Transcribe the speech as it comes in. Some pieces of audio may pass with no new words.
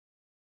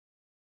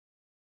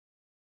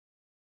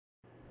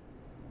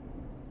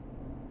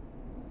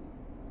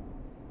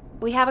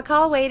We have a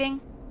call waiting.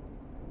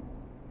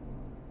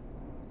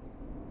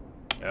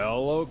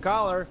 Hello,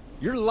 caller.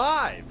 You're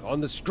live on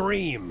the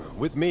stream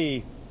with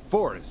me,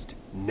 Forrest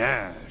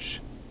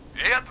Nash.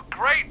 It's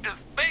great to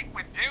speak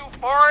with you,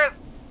 Forrest.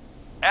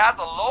 As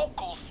a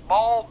local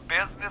small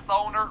business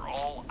owner,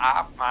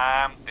 I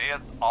find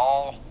this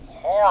all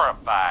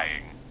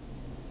horrifying.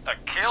 A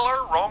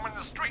killer roaming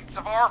the streets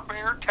of our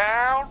fair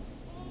town?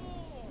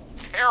 Ooh,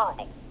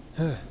 terrible.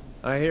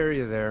 I hear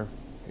you there.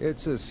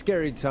 It's a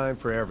scary time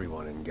for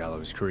everyone in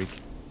Gallows Creek.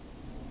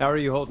 How are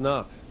you holding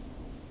up?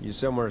 You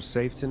somewhere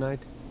safe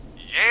tonight?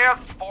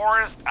 Yes,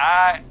 Forrest,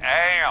 I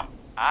am.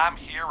 I'm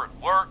here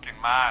at work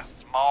in my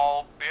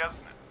small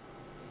business.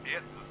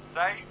 It's a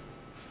safe,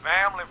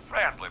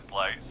 family-friendly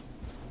place.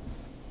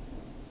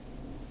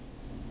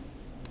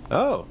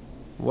 Oh,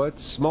 what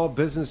small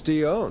business do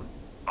you own?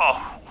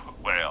 Oh,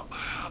 well,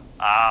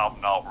 I'm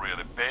not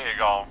really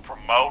big on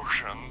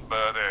promotion,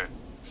 but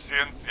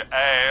since you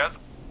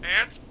ask,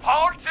 it's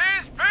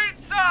Ponty's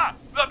Pizza!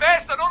 The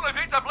best and only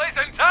pizza place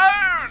in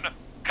town!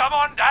 Come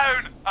on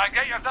down and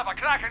get yourself a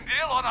cracking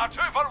deal on our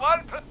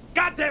 2-for-1.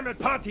 God damn it,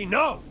 Ponty,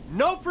 no!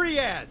 No free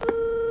ads!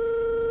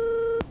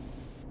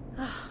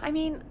 I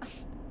mean,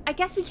 I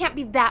guess we can't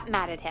be that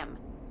mad at him.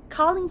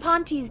 Calling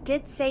Ponty's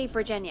did save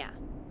Virginia.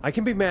 I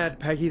can be mad,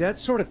 Peggy. That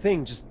sort of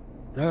thing just...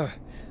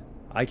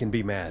 I can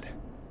be mad.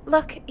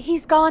 Look,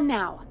 he's gone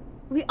now.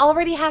 We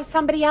already have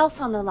somebody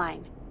else on the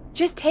line.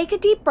 Just take a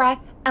deep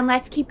breath and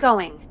let's keep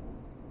going.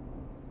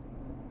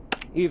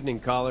 Evening,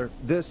 caller.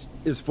 This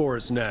is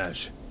Forrest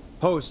Nash,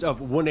 host of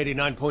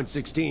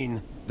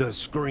 189.16, The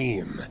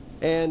Scream,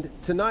 and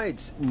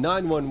tonight's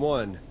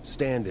 911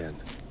 stand-in.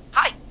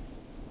 Hi.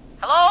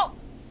 Hello?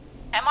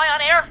 Am I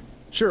on air?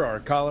 Sure are,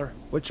 caller.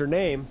 What's your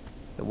name,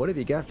 and what have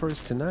you got for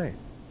us tonight?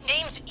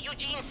 Name's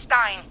Eugene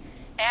Stein,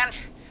 and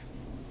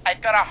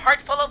I've got a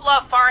heart full of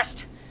love,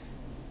 Forrest.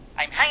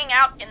 I'm hanging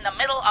out in the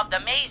middle of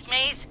the maze,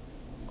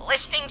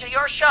 listening to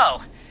your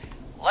show,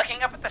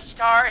 looking up at the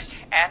stars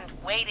and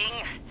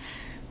waiting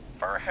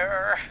for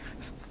her.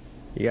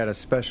 You got a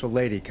special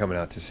lady coming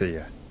out to see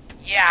you.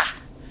 Yeah.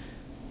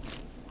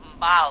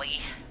 Molly.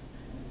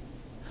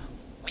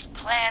 We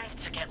planned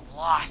to get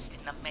lost in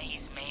the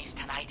maze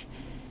tonight,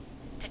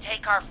 to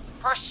take our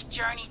first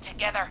journey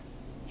together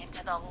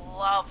into the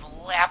love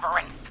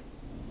labyrinth.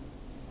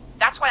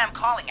 That's why I'm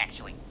calling,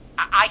 actually.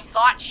 I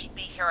thought she'd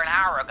be here an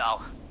hour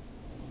ago.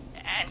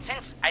 And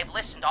since I've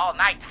listened all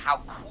night to how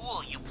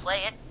cool you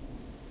play it,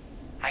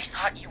 I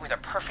thought you were the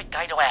perfect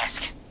guy to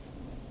ask.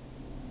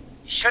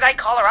 Should I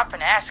call her up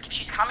and ask if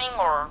she's coming,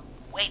 or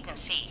wait and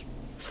see?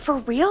 For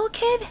real,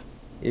 kid?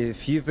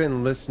 If you've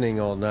been listening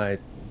all night,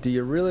 do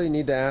you really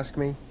need to ask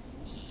me?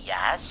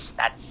 Yes,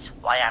 that's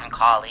why I'm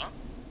calling.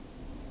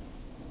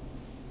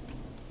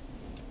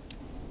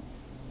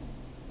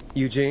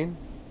 Eugene,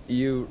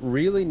 you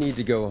really need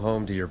to go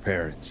home to your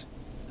parents.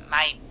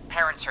 My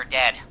parents are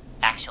dead,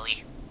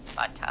 actually.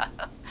 But,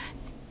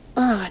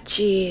 Oh,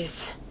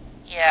 jeez.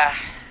 yeah,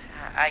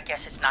 I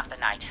guess it's not the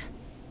night.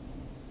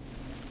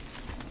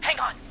 Hang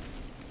on!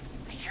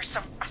 I hear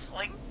some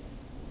rustling.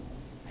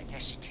 I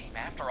guess she came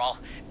after all.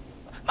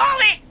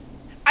 Molly!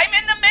 I'm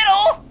in the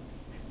middle!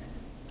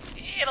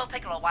 It'll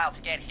take a little while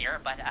to get here,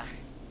 but,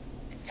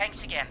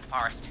 thanks again,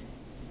 Forrest.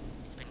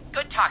 It's been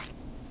good talking.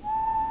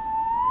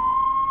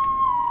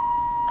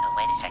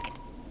 Wait a second.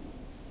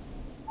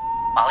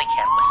 Molly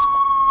can't whistle.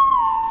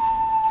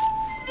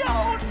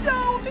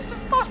 No, this is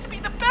supposed to be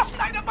the best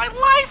night of my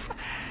life!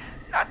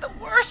 Not the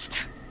worst.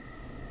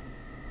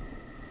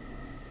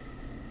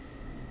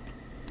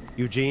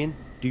 Eugene,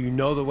 do you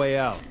know the way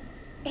out?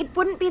 It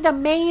wouldn't be the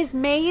maze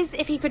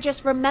if he could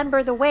just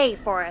remember the way,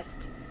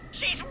 Forrest.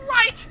 She's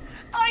right!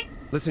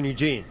 Listen,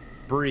 Eugene,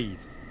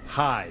 breathe,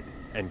 hide,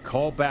 and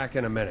call back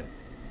in a minute.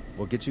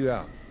 We'll get you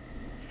out.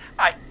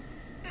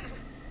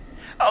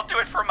 I'll do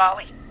it for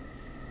Molly.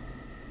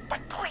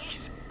 But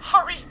please,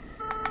 hurry.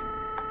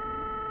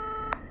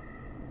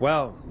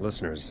 Well,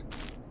 listeners,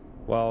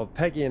 while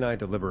Peggy and I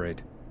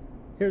deliberate,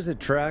 here's a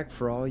track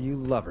for all you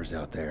lovers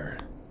out there.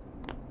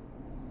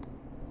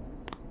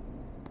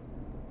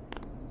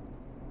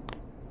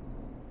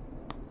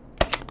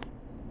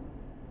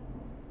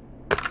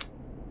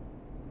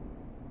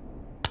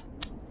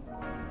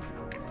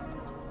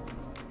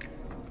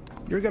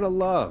 You're gonna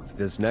love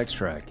this next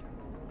track.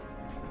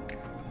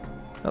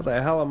 How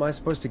the hell am I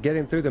supposed to get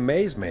him through the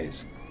maze?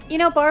 You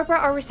know Barbara,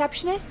 our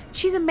receptionist?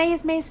 She's a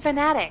maze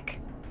fanatic.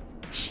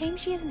 Shame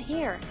she isn't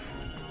here.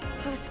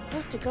 I was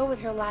supposed to go with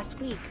her last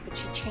week, but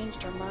she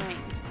changed her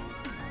mind.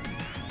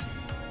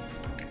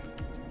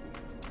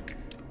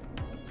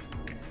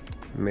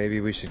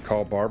 Maybe we should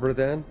call Barbara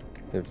then?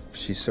 If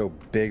she's so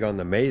big on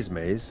the maze.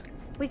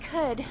 We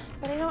could,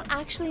 but I don't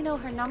actually know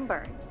her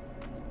number.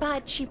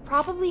 But she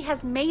probably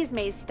has maze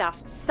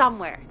stuff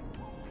somewhere.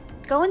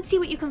 Go and see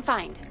what you can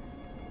find.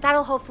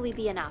 That'll hopefully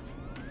be enough.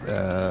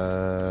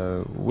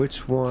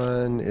 Which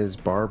one is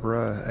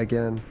Barbara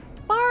again?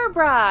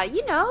 Barbara!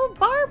 You know,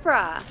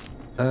 Barbara!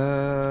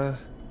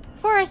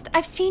 Forrest,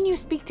 I've seen you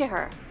speak to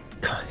her.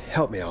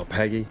 Help me out,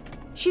 Peggy.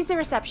 She's the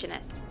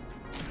receptionist.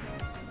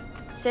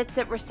 sits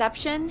at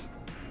reception,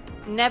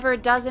 never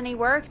does any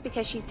work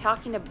because she's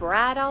talking to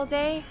Brad all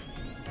day.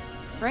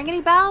 Ring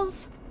any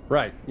bells?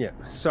 Right, yeah.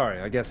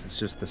 Sorry, I guess it's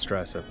just the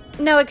stress of...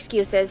 No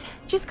excuses.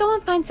 Just go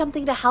and find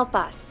something to help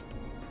us.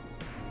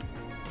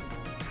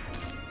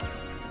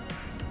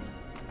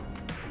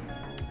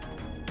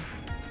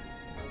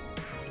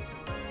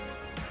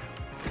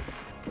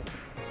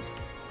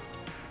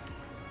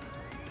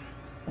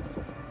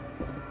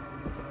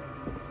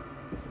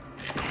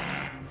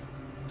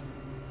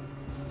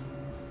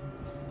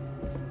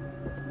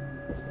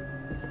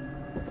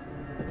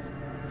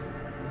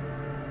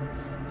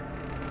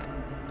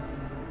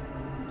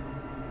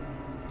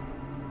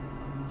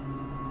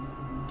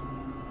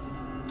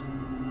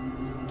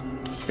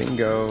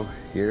 Bingo.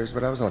 Here's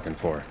what I was looking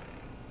for.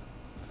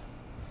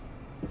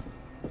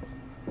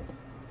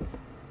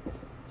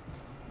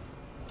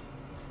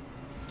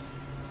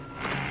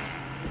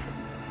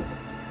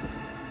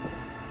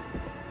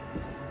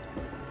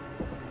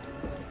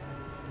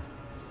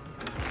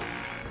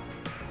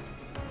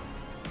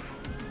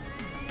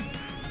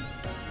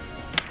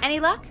 Any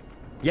luck?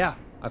 Yeah,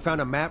 I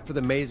found a map for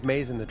the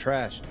maze in the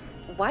trash.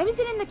 Why was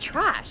it in the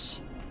trash?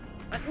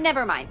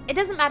 Never mind. It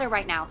doesn't matter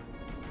right now.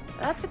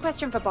 That's a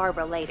question for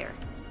Barbara later.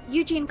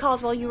 Eugene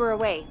called while you were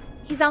away.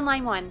 He's on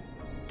line 1.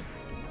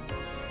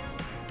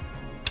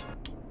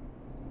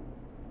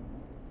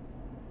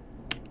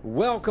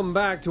 Welcome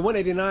back to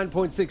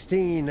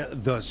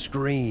 189.16, The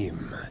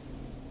Scream.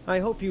 I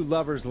hope you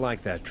lovers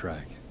like that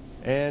track.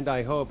 And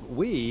I hope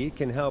we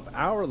can help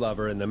our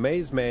lover in the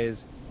maze.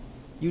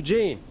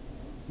 Eugene,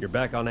 you're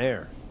back on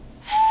air.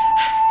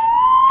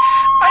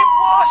 I'm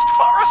lost,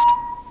 Forrest.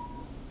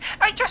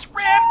 I just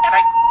ran and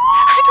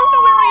I don't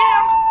know where I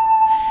am.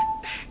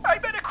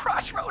 I'm at a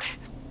crossroad,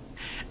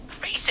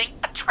 facing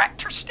a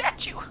tractor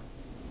statue.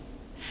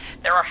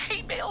 There are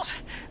hay bales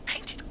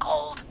painted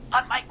gold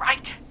on my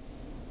right.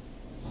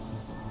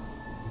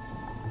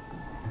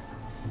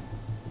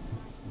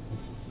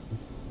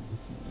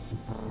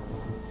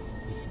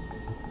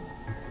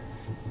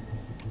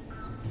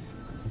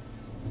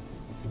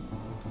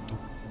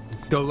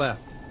 Go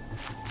left.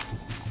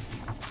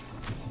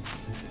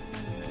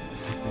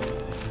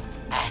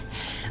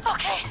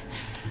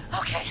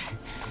 Okay.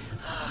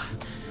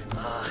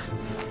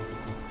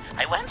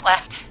 I went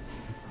left,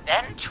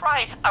 then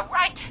tried a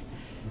right.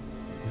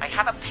 I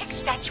have a pig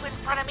statue in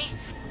front of me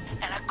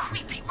and a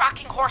creepy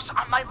rocking horse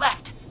on my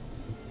left.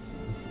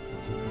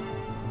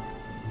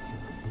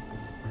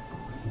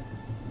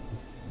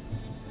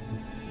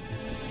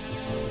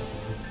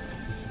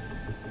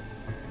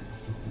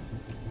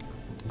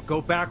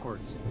 Go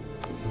backwards.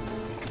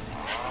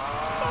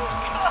 Oh,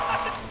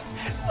 God!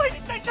 Why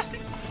didn't I just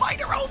invite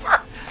her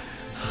over?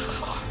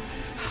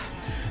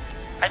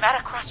 I'm at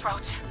a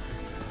crossroads.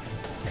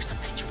 There's a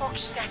pitchfork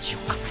statue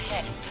up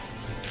ahead.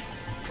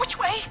 Which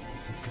way?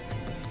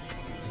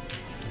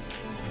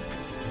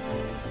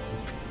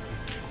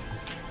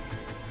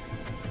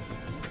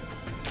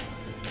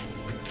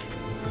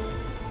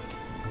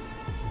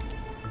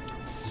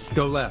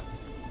 Go left.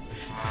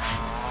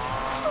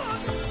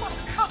 Oh, this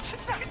wasn't how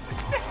tonight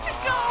was meant to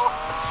go.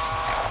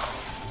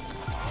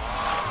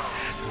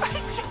 I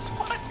just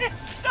wanted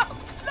some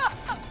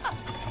love.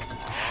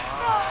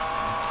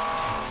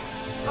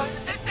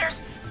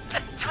 There's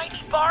a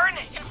tiny barn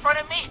in front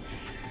of me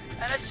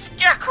and a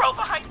scarecrow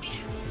behind me.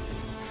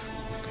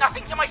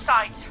 Nothing to my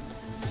sides.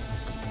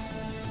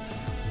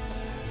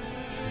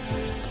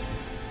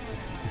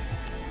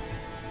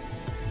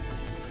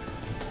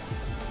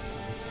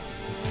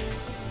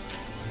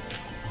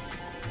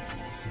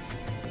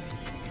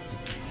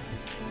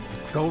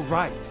 Go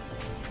right.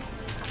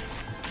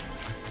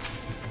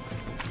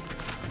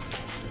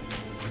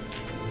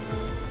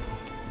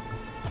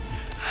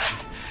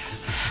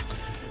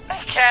 I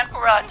can't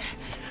run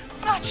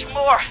much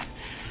more.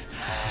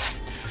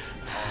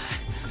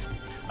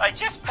 I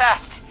just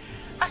passed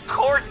a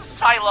corn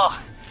silo.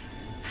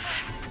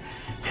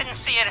 Didn't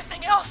see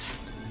anything else.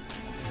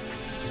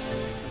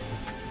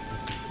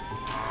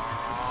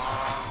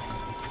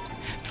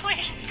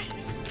 Please.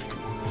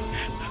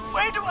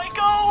 Where do I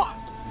go?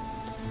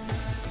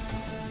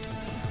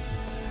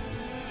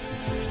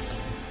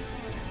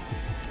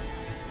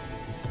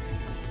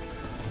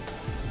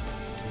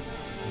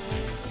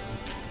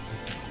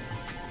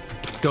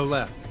 Go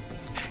left.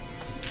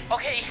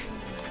 Okay,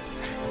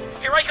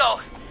 here I go.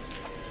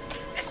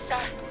 This,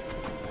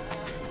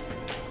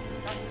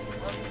 doesn't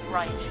look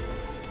right.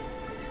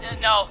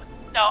 No,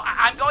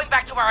 I'm going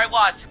back to where I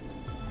was.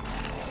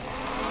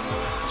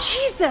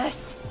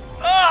 Jesus!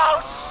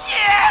 Oh,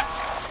 shit!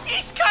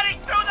 He's cutting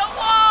through the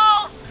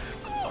walls!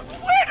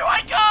 Where do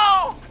I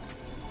go?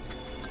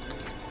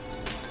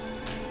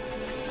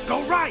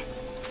 Go right!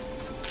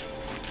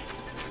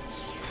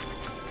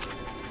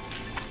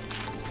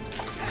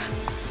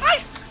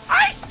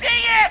 I see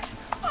it!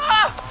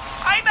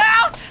 I'm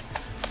out!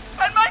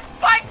 And my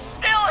bike's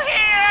still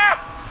here!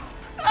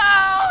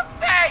 Oh,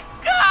 thank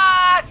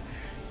God!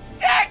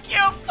 Thank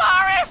you,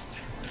 Forrest!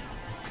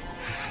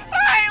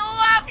 I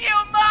love you,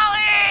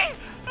 Molly!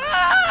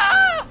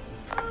 Ah!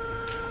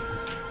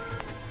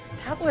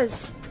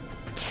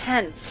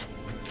 intense.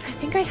 I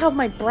think I held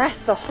my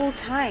breath the whole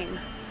time.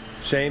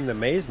 Shame the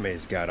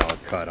maze got all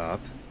cut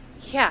up.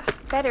 Yeah,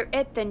 better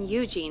it than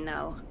Eugene,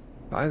 though.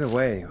 By the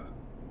way,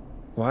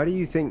 why do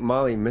you think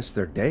Molly missed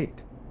their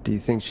date? Do you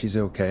think she's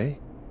okay?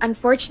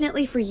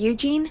 Unfortunately for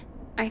Eugene,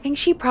 I think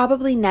she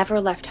probably never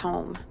left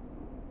home.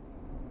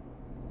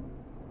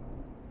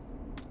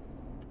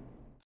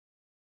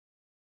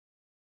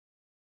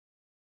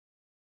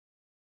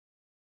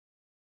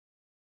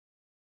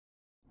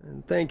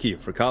 And thank you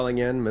for calling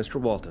in, Mr.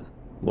 Walton.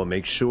 We'll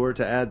make sure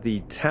to add the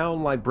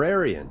town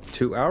librarian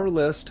to our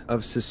list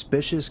of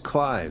suspicious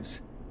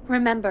Clives.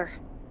 Remember,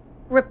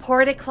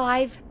 report a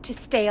Clive to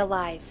stay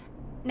alive.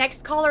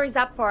 Next caller is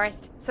up,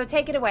 Forrest, so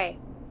take it away.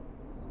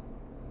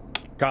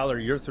 Caller,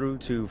 you're through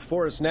to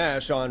Forrest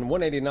Nash on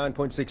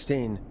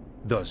 189.16,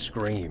 The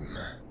Scream.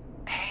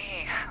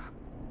 Hey,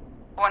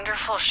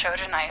 wonderful show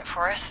tonight,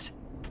 Forrest.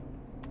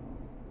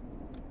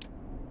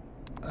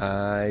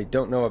 I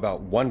don't know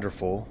about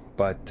wonderful,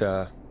 but,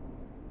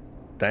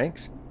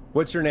 thanks.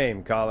 What's your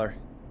name, caller?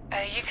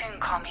 You can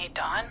call me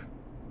Dawn.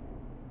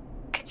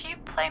 Could you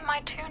play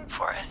my tune,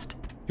 Forrest?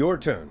 Your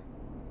tune.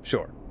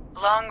 Sure.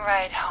 Long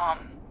Ride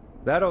Home.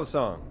 That old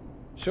song.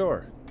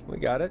 Sure, we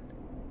got it.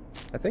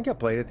 I think I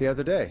played it the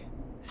other day.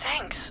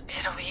 Thanks.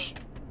 It'll be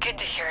good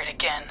to hear it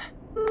again.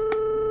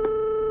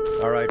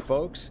 All right,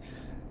 folks.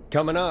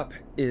 Coming up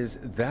is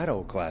that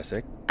old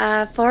classic.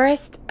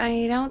 Forrest,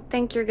 I don't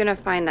think you're gonna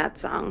find that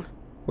song.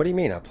 What do you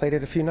mean? I played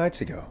it a few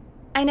nights ago.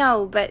 I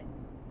know, but,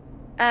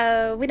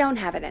 we don't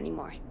have it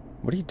anymore.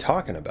 What are you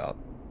talking about?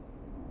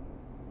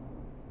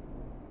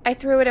 I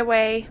threw it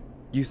away.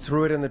 You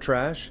threw it in the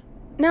trash?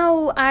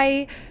 No,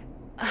 I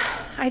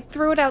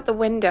threw it out the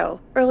window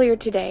earlier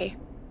today.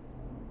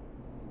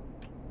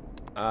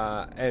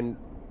 And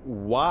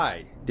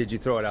why did you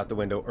throw it out the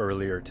window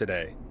earlier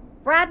today?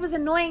 Brad was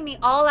annoying me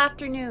all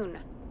afternoon.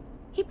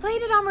 He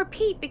played it on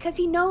repeat because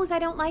he knows I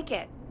don't like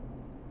it.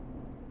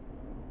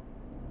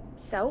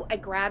 So I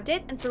grabbed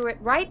it and threw it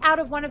right out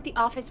of one of the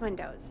office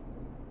windows.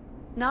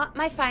 Not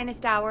my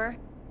finest hour,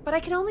 but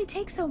I can only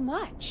take so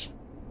much.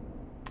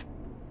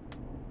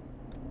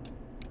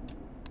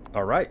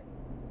 All right.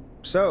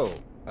 So,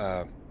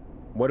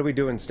 what do we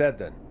do instead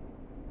then?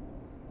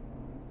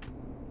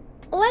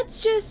 Let's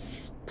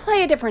just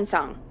play a different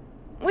song.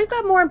 We've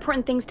got more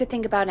important things to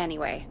think about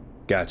anyway.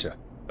 Gotcha.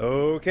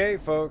 Okay,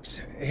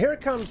 folks. Here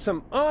comes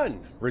some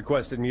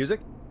unrequested music.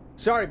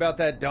 Sorry about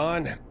that,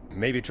 Dawn.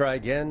 Maybe try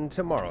again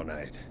tomorrow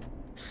night.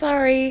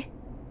 Sorry.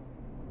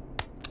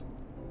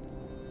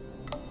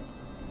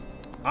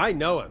 I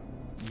know him.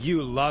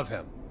 You love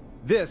him.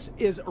 This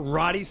is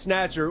Roddy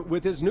Snatcher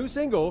with his new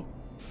single,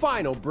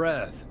 Final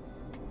Breath.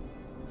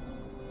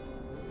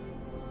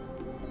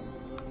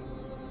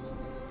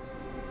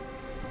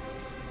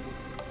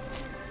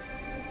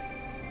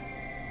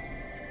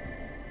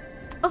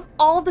 Of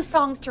all the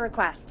songs to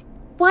request,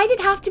 why did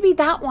it have to be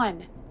that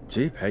one?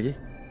 Gee, Peggy,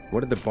 what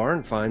did the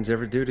barn finds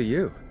ever do to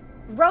you?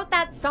 Wrote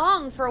that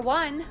song, for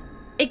one.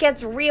 It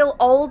gets real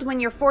old when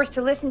you're forced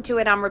to listen to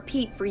it on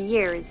repeat for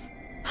years.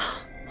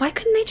 Why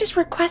couldn't they just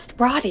request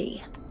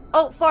Roddy?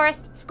 Oh,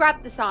 Forrest,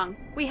 scrap the song.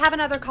 We have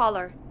another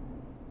caller.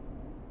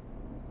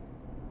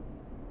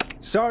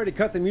 Sorry to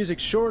cut the music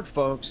short,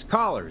 folks.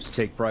 Callers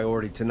take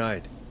priority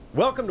tonight.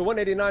 Welcome to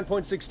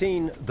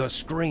 189.16, The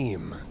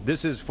Scream.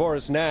 This is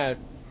Forrest Nat.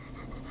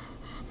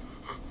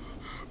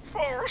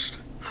 Forrest?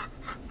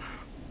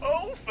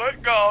 Oh,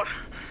 thank God.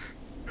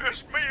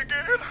 It's me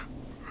again.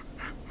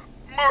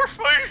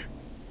 Murphy.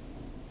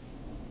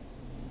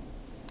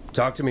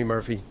 Talk to me,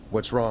 Murphy.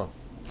 What's wrong?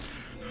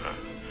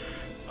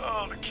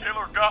 Oh, the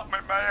killer got me,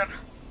 man.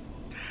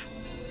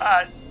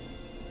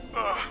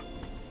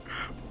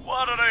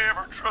 Why did I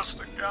ever trust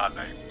a guy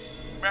named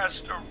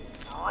Master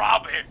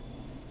Robbie?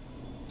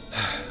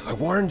 I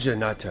warned you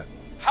not to.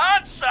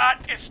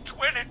 Hindsight is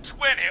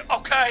 20/20,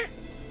 okay?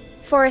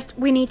 Forrest,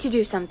 we need to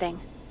do something.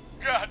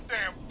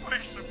 Goddamn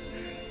piece of...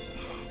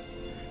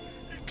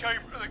 He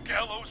came to the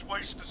gallows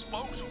waste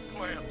disposal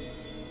plant.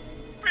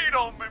 Beat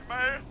on me,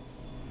 man.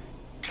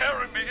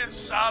 Carried me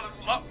inside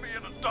and locked me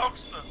in a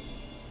dumpster.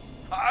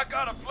 I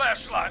got a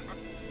flashlight, but...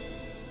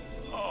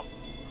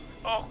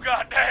 Oh,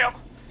 goddamn.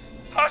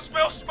 I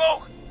smell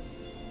smoke.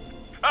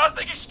 I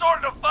think he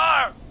started a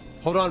fire.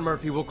 Hold on,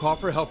 Murphy. We'll call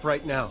for help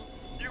right now.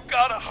 You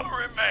gotta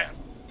hurry, man.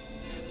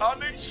 I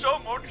need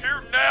someone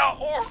here now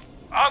or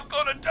I'm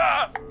gonna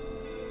die.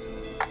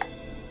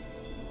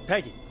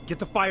 Peggy, get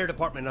the fire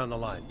department on the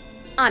line.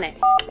 On it.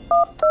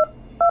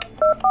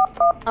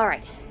 All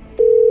right.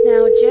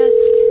 Now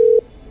just...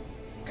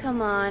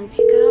 Come on,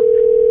 pick up.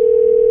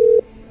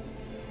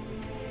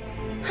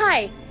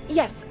 Hi.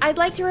 Yes, I'd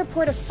like to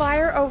report a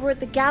fire over at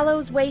the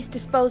Gallows Waste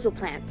Disposal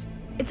Plant.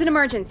 It's an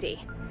emergency.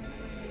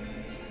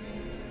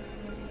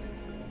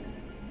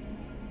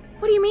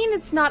 What do you mean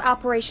it's not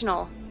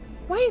operational?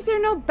 Why is there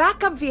no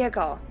backup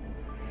vehicle?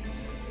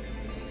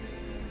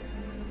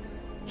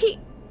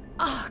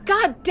 Oh,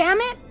 god damn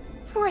it!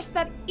 Forrest,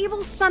 that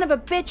evil son of a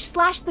bitch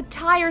slashed the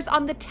tires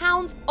on the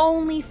town's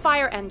only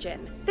fire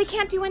engine. They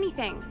can't do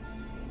anything.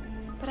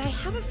 but I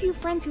have a few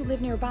friends who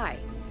live nearby.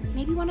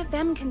 Maybe one of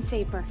them can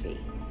save Murphy.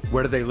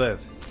 Where do they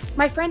live?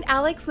 My friend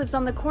Alex lives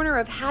on the corner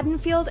of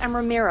Haddonfield and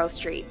Romero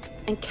Street,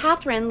 and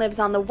Catherine lives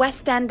on the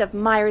west end of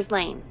Myers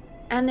Lane.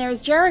 And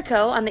there's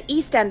Jericho on the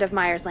east end of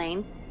Myers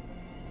Lane.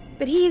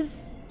 But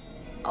he's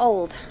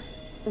old.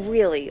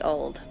 Really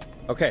old.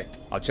 Okay,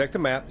 I'll check the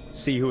map,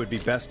 see who would be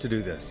best to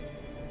do this.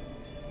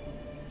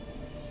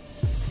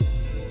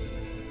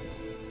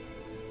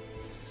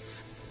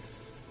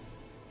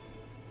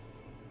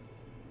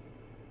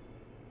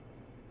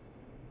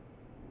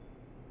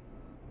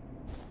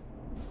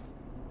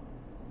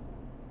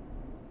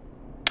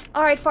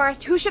 All right,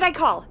 Forrest, who should I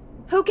call?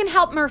 Who can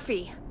help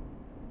Murphy?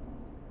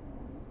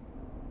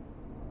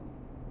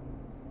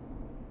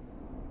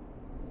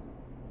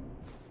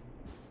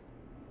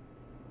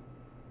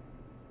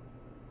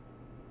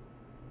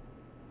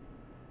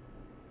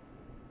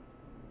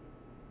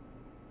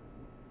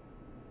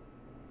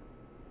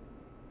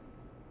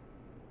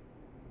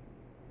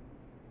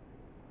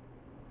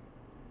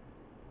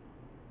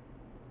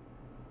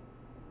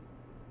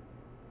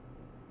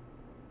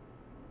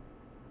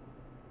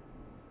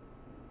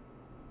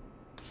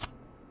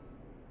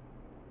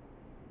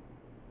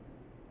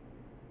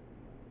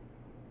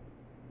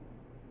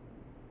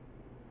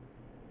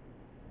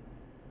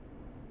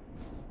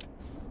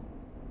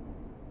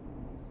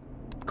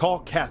 Call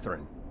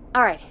Catherine.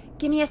 All right,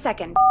 give me a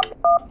second.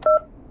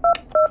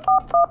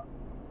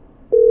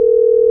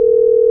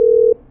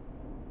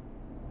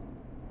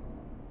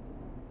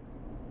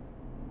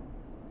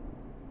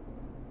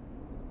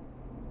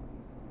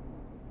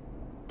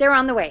 They're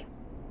on the way.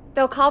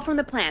 They'll call from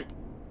the plant.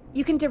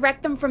 You can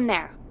direct them from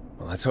there.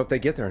 Well, let's hope they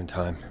get there in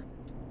time.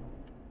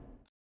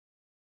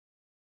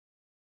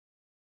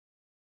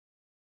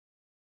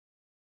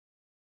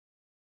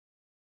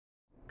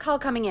 Call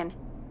coming in.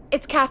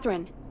 It's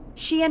Catherine.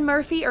 She and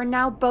Murphy are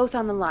now both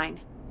on the line.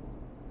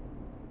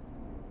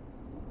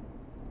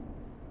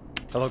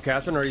 Hello,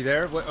 Catherine, are you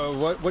there?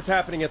 What's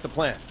happening at the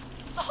plant?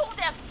 The whole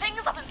damn thing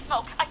is up in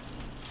smoke.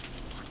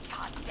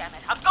 God damn it.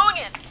 I'm going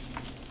in.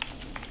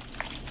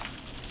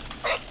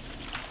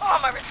 Oh,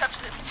 my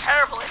reception is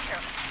terrible in here.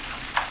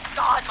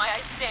 God, my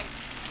eyes sting.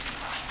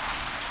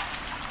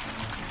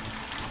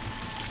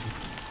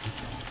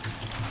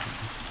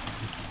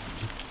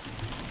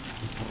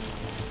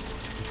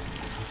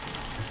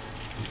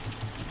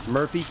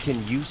 Murphy,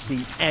 can you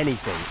see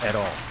anything at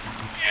all?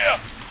 Yeah,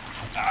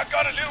 I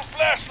got a little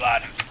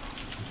flashlight.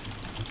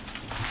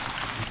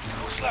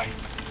 Looks like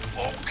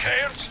old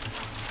cans,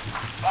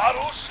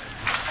 bottles,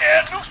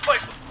 and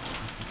newspaper.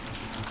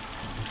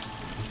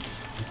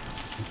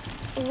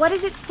 What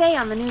does it say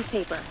on the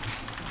newspaper?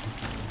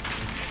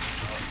 It's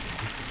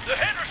the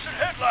Henderson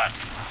headline.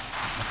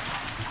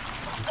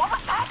 What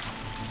was that?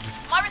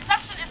 My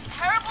reception is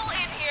terrible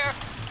in here.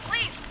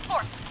 Please,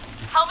 Forrest,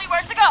 tell me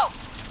where to go.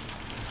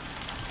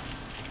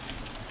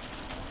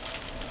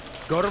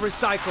 Go to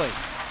recycling.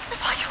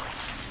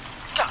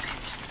 Recycling. Got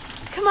it.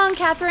 Come on,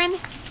 Catherine.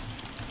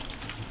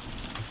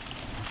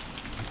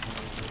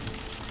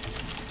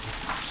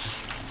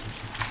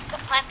 The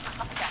plant's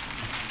up again.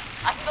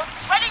 I can go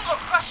shredding or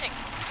crushing.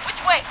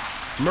 Which way?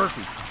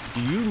 Murphy,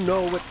 do you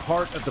know what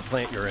part of the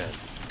plant you're in?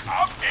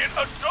 I'm in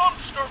a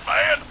dumpster,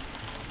 man.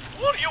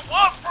 What do you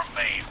want from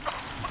me?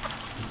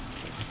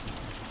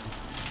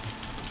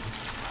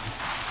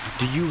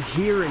 Do you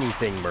hear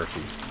anything,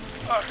 Murphy?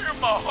 I hear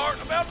my heart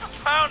about to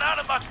pound out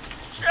of my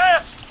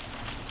chest.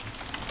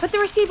 Put the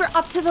receiver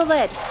up to the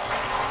lid. Good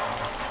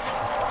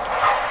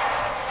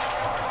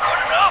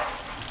enough.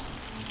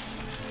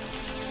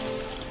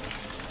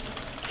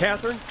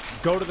 Catherine,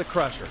 go to the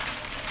crusher.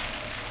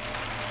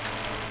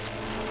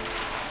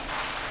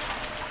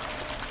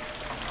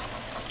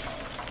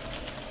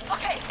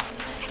 Okay,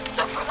 it's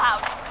super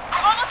loud.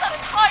 I'm almost out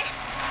of time.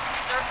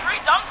 There are 3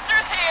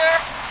 dumpsters here.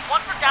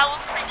 One for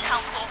Gallows Creek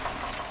Council,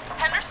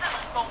 Henderson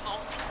Disposal,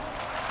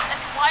 and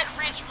White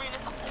Ridge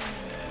Municipal.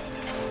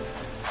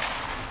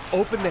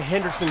 Open the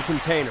Henderson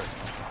container.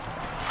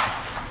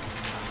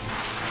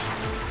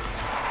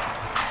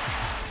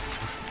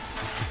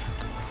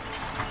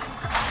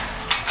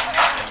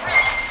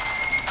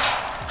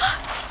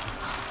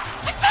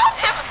 I found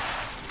him!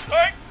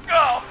 Thank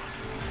God.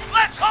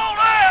 Let's hold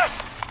ass.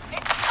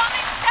 It's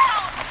coming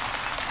down!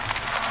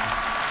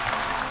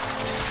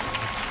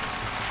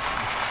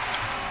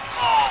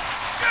 Oh,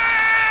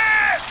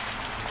 shit!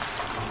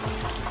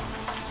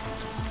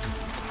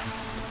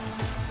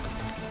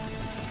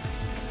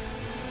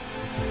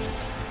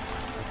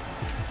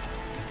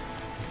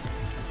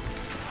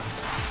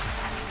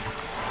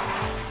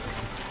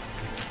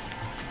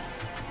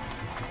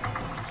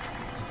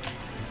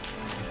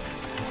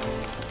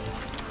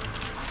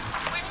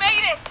 We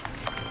made it!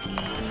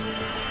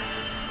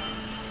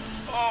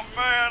 Oh,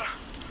 man.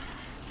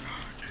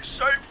 You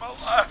saved my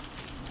life.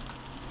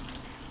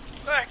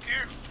 Thank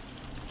you.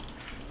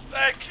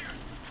 Thank you.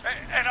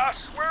 And I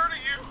swear to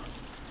you,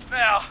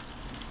 now,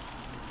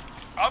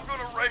 I'm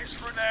gonna raise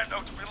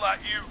Fernando to be like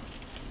you.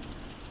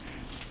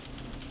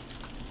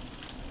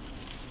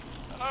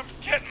 I'm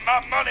getting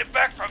my money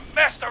back from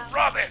Master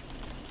Robbie.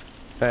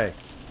 Hey,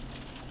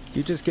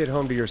 you just get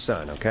home to your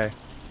son, okay?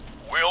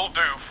 Will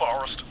do,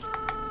 Forrest.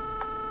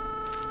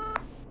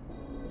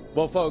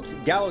 Well, folks,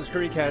 Gallows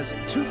Creek has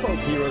two folk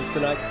heroes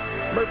tonight,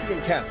 Murphy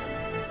and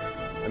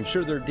Catherine. I'm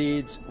sure their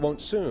deeds won't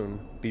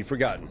soon be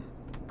forgotten.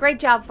 Great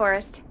job,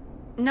 Forrest.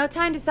 No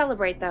time to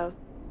celebrate, though.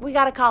 We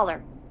got a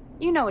caller.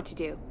 You know what to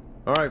do.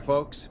 All right,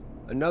 folks.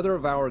 Another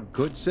of our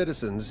good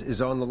citizens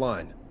is on the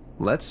line.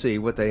 Let's see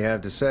what they have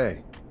to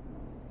say.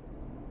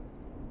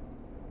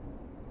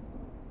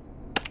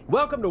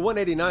 Welcome to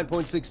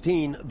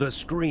 189.16 The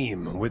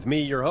Scream, with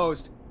me, your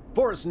host,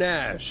 Forrest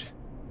Nash.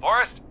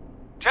 Forrest,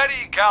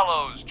 Teddy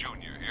Gallows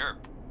Jr. here.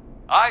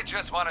 I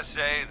just want to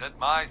say that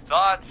my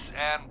thoughts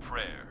and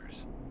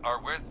prayers are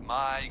with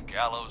my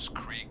Gallows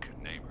Creek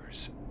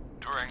neighbors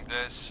during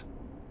this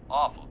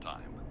awful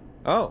time.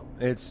 Oh,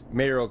 it's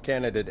mayoral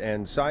candidate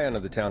and scion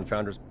of the town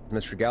founders,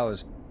 Mr.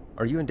 Gallows.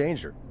 Are you in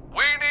danger?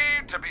 We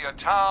need to be a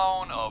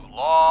town of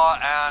law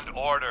and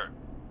order.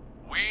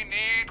 We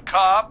need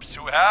cops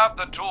who have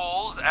the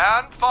tools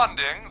and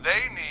funding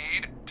they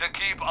need to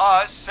keep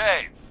us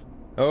safe.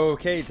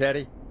 Okay,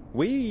 Teddy.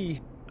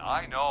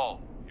 I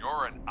know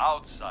you're an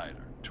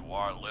outsider to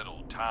our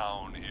little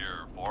town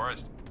here,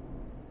 Forrest.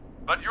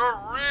 But you're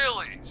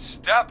really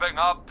stepping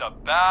up to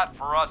bat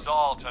for us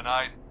all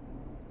tonight.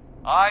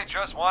 I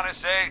just want to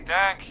say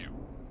thank you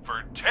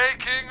for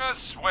taking a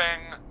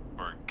swing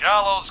for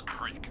Gallows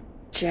Creek.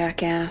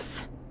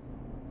 Jackass.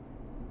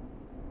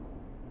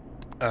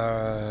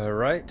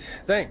 Right.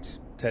 Thanks,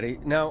 Teddy.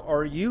 Now,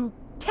 are you...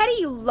 Teddy,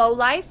 you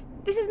lowlife!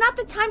 This is not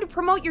the time to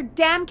promote your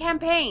damn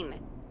campaign.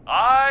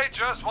 I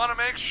just want to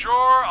make sure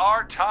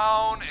our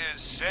town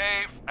is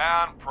safe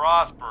and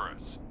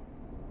prosperous.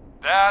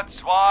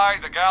 That's why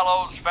the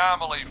Gallows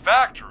Family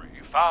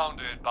Factory,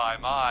 founded by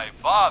my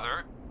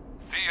father,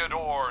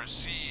 Theodore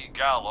C.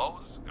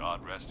 Gallows,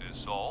 God rest his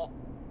soul,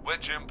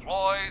 which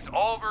employs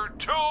over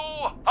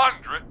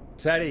 200...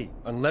 Teddy,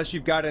 unless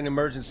you've got an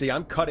emergency,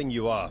 I'm cutting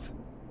you off.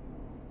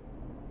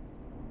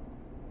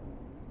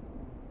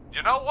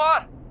 You know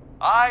what?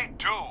 I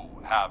do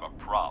have a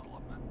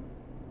problem.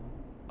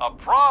 A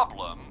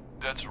problem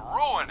that's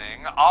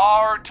ruining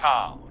our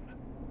town.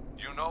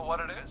 You know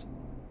what it is?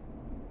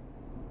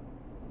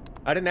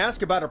 I didn't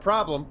ask about a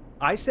problem.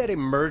 I said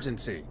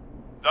emergency.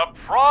 The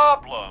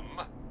problem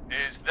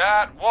is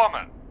that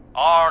woman,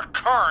 our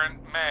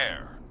current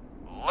mayor,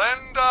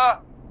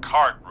 Linda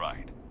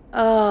Cartwright.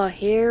 Oh,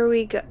 here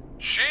we go.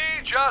 She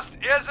just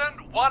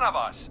isn't one of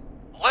us.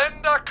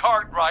 Linda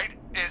Cartwright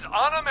is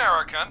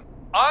un-American,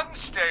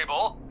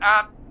 unstable,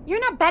 and...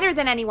 You're not better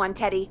than anyone,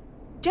 Teddy.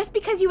 Just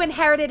because you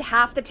inherited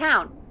half the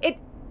town.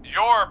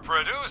 Your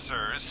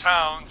producer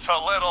sounds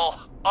a little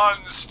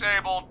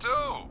unstable,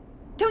 too.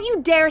 Don't you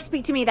dare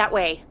speak to me that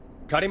way.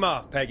 Cut him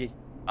off, Peggy.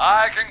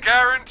 I can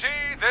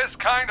guarantee this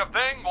kind of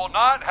thing will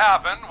not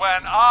happen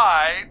when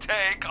I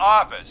take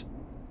office.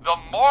 The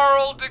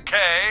moral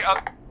decay of...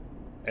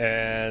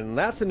 And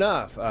that's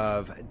enough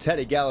of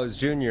Teddy Gallows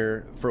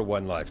Jr. for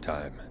one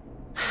lifetime.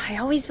 I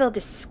always feel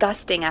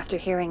disgusting after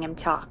hearing him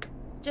talk.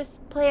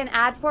 Just play an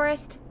ad,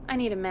 Forrest? I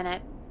need a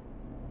minute.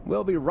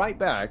 We'll be right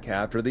back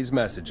after these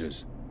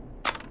messages.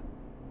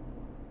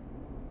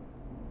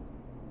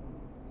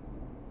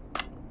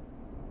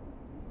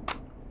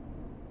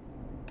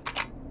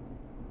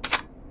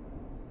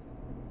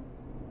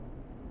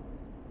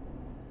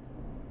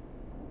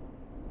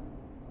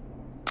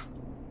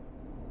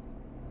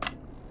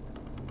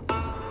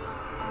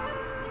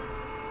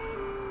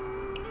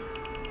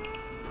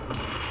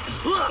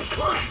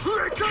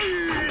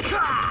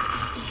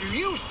 Do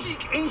you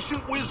seek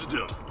ancient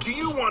wisdom? Do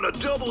you want to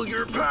double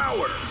your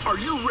power? Are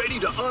you ready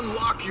to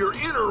unlock your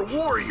inner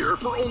warrior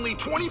for only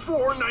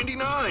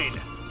 $24.99?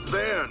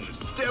 Then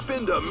step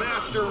into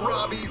Master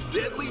Robbie's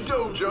deadly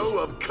dojo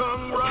of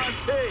Kung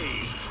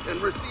Ra-Te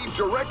and receive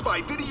direct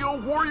by video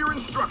warrior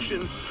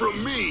instruction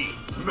from me,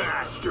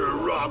 Master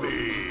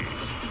Robbie.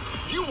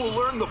 You will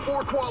learn the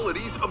 4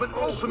 qualities of an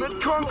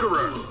ultimate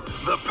conqueror.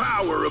 The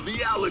power of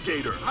the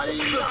alligator,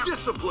 the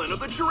discipline of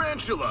the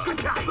tarantula,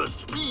 the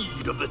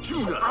speed of the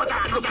tuna,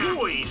 the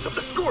poise of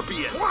the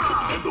scorpion,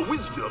 and the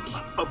wisdom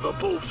of the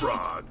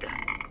bullfrog.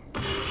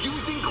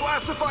 Using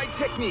classified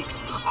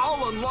techniques,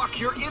 I'll unlock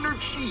your inner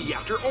chi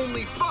after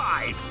only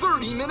 5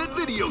 30-minute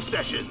video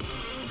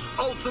sessions.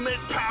 Ultimate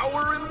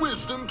power and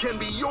wisdom can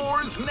be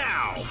yours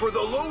now for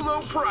the low,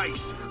 low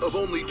price of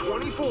only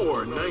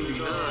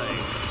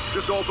 $24.99.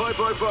 Just call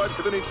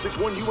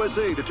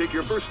 555-7861-USA to take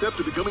your first step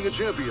to becoming a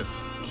champion.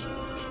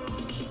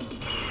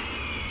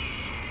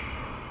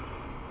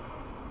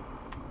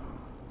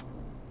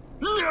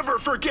 Never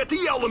forget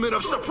the element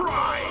of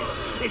surprise!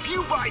 If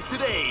you buy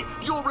today,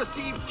 you'll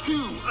receive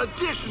 2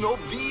 additional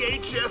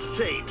VHS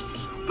tapes,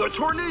 the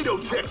Tornado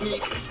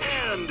Technique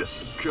and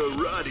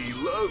Karate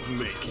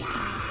Lovemaking.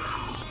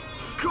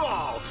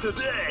 Call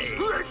today!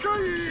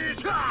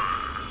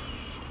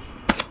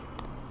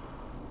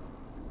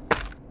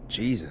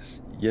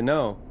 Jesus, you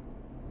know,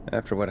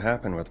 after what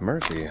happened with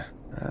Murphy,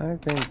 I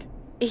think...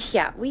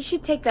 Yeah, we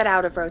should take that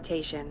out of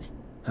rotation.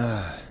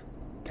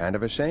 Kind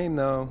of a shame,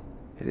 though.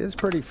 It is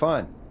pretty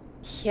fun.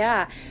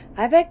 Yeah,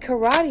 I bet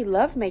karate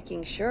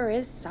lovemaking sure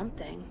is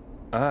something.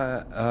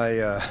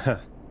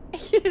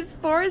 Is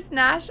Forrest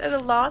Nash at a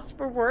loss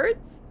for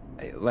words?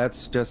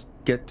 Let's just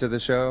get to the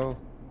show.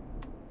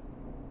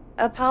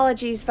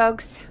 Apologies,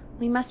 folks.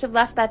 We must have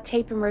left that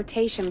tape in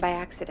rotation by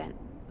accident.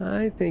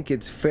 I think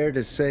it's fair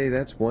to say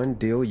that's one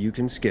deal you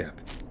can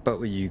skip. But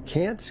what you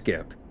can't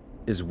skip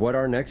is what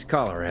our next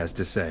caller has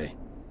to say.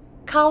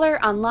 Caller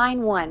on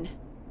line 1.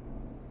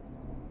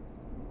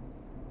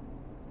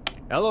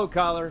 Hello,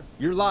 caller.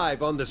 You're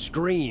live on The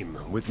Scream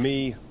with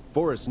me,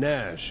 Forrest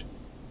Nash.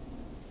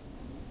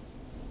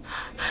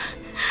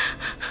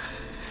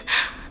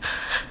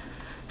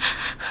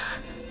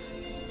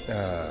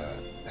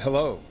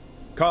 Hello,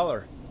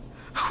 caller.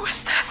 Who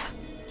is this?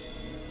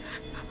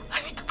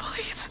 I need the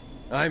police.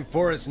 I'm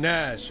Forrest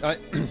Nash.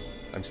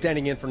 I'm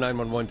standing in for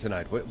 911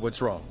 tonight.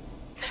 What's wrong?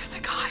 There's a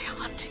guy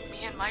hunting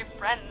me and my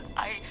friends.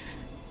 I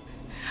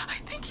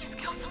think he's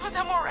killed some of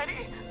them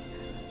already.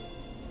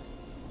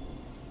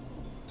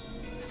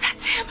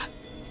 That's him.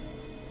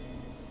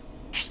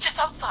 He's just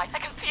outside. I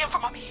can see him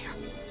from up here.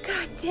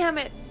 God damn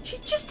it. She's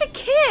just a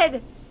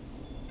kid.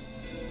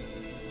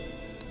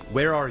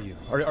 Where are you?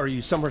 Are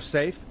you somewhere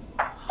safe?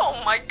 Oh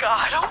my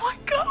god. Oh my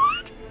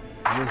god.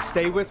 You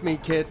stay with me,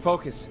 kid.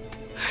 Focus.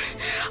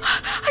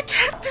 I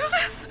can't do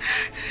this.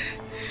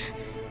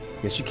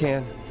 Yes, you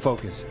can.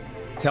 Focus.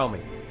 Tell me,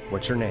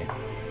 what's your name?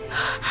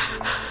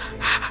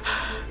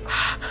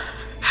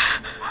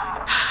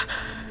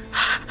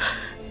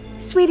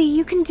 Sweetie,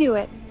 you can do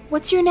it.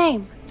 What's your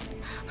name?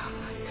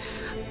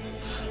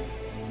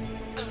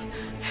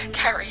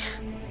 Carrie.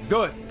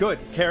 Good.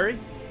 Carrie,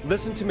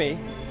 listen to me.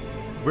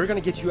 We're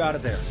gonna get you out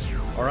of there,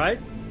 all right?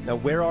 Now,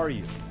 where are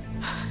you?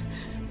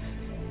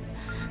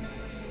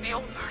 The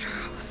old murder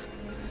house.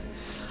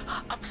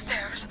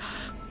 Upstairs.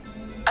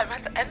 I'm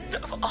at the end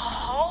of a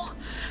hall.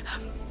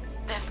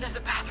 There's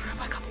a bathroom,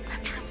 a couple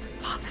bedrooms,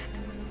 a closet.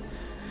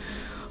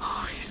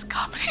 Oh, he's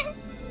coming.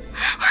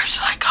 Where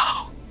should I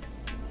go?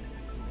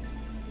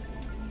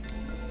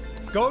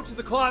 Go to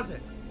the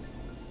closet.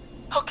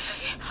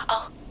 Okay,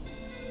 I'll...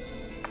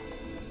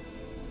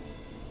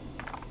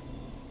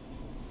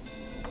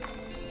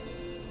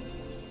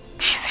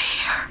 He's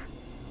here.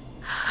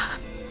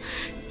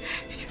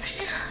 He's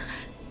here.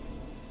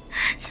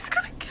 He's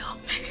gonna kill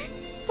me.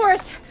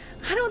 Forrest,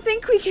 I don't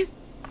think we can...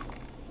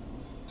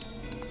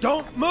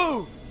 Don't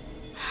move!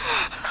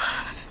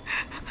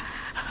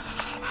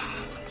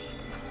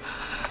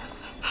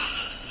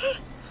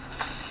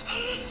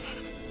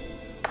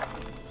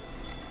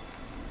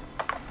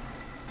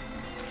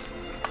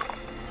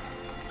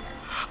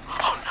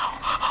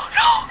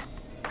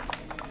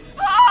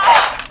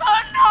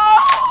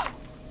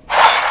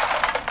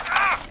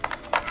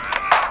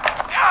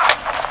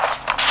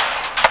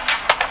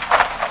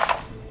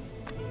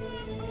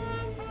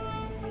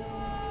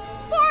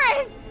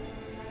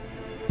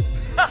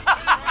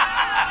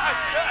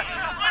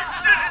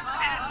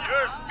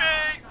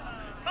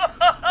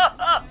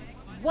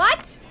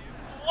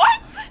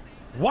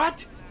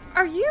 What?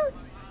 Are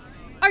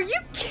you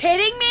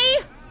kidding me?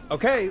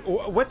 Okay,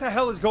 what the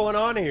hell is going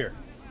on here?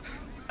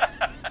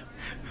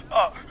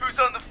 Oh, who's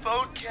on the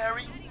phone,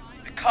 Carrie?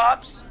 The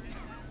cops?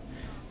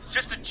 It's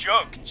just a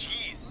joke,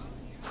 jeez.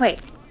 Wait,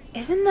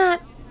 isn't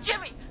that...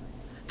 Jimmy,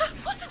 that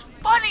wasn't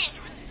funny,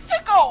 you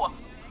sicko!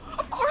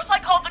 Of course I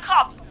called the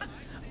cops,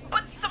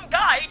 but some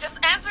guy just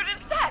answered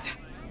instead.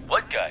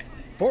 What guy?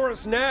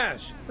 Forrest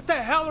Nash! What the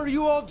hell are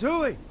you all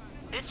doing?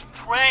 It's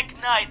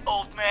prank night,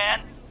 old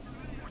man.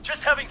 We're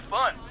just having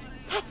fun.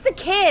 That's the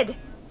kid!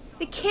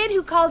 The kid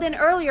who called in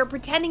earlier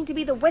pretending to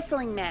be the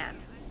whistling man.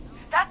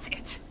 That's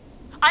it.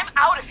 I'm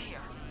out of here.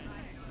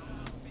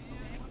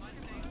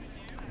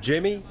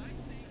 Jimmy,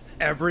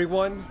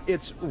 everyone,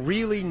 it's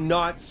really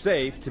not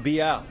safe to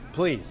be out.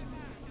 Please,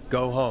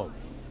 go home.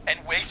 And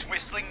waste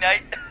whistling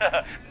night?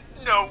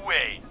 No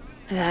way.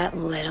 That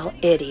little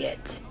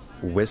idiot.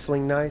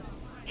 Whistling night?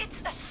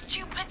 It's a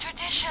stupid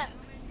tradition.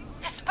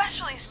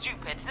 Especially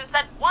stupid since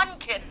that one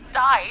kid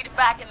died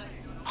back in...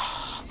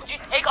 Would you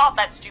take off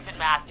that stupid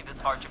mask if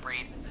it's hard to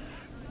breathe?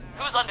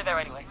 Who's under there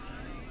anyway?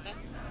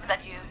 Is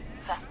that you,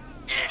 Seth?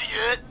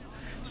 Idiot.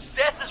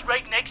 Seth is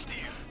right next to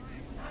you.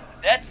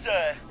 That's,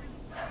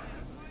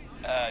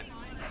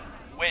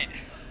 wait.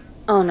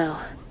 Oh no.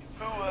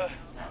 Who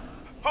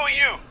are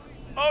you?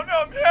 Oh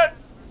no, man!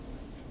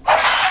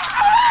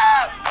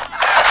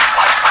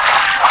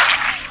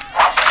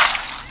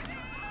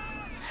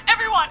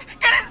 Everyone,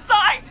 get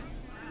inside!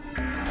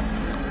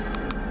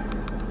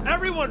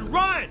 Everyone,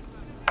 run! You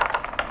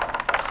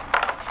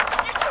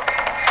two,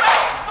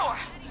 barricade the door.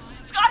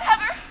 Scott,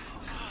 Heather,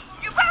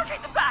 you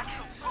barricade the back.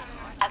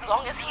 As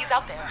long as he's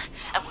out there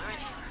and we're in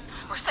here,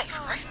 we're safe,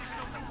 right?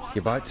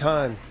 You bought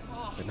time,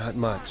 but not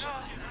much.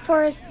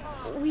 Forrest,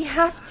 we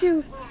have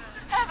to...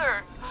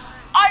 Heather,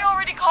 I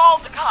already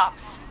called the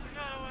cops.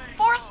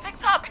 Forrest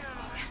picked up.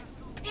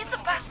 He's the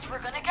best we're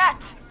gonna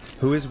get.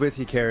 Who is with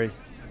you, Carrie?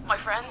 My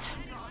friend,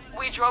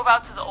 we drove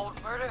out to the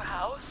old murder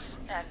house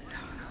and...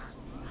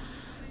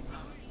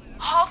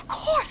 Oh, of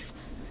course!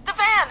 The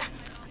van!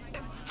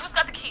 It was Who's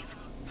got the keys?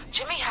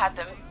 Jimmy had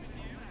them.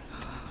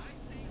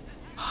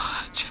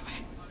 Jimmy.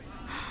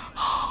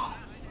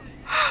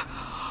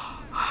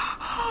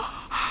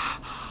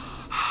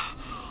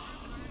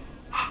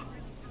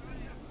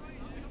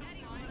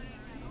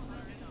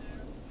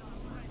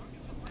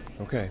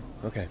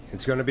 Okay.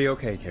 It's gonna be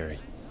okay, Carrie.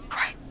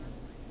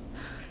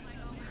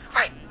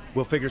 Right.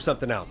 We'll figure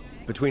something out.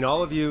 Between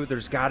all of you,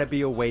 there's gotta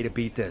be a way to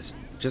beat this.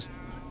 Just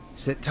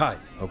sit tight,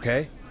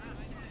 okay?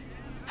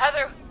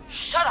 Heather,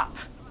 shut up.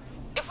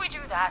 If we do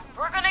that,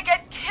 we're gonna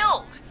get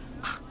killed.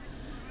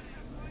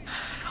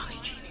 If only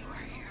Jeannie were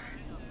here.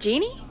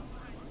 Jeannie?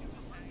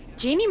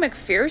 Jeannie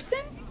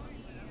McPherson?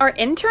 Our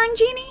intern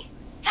Jeannie?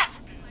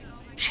 Yes.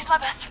 She's my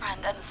best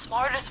friend and the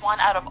smartest one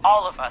out of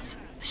all of us.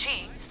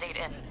 She stayed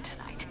in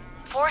tonight.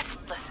 Forrest,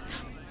 listen.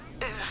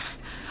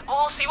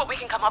 We'll see what we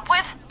can come up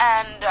with,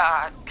 and,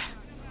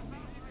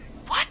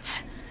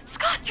 What?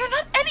 Scott, you're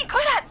not any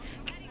good at...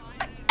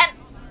 And...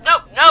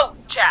 No,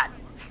 Chad.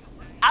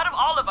 Out of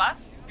all of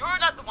us, you're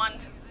not the one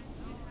to...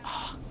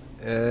 Oh.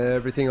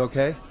 Everything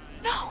okay?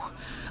 No.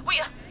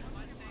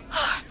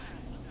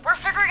 We're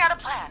figuring out a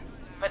plan,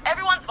 but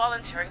everyone's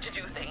volunteering to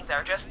do things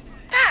they're just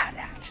bad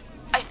at.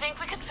 I think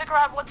we can figure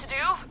out what to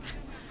do,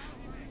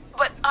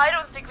 but I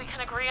don't think we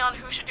can agree on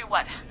who should do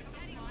what.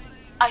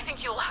 I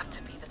think you'll have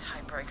to be the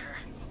tiebreaker,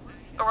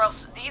 or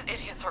else these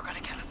idiots are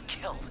gonna get us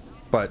killed.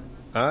 But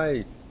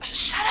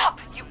Shut up,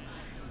 you...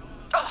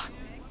 Ugh.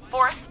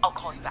 Forrest, I'll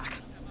call you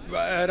back.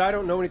 But I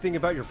don't know anything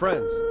about your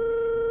friends.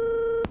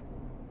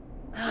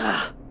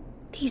 Ugh.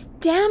 These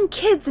damn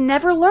kids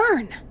never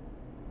learn.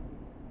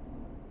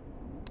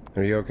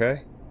 Are you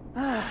okay?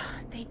 Ugh.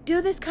 They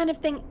do this kind of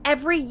thing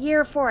every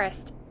year,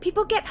 Forrest.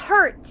 People get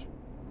hurt.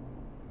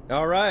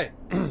 All right,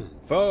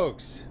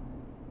 folks.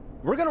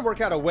 We're gonna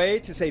work out a way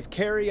to save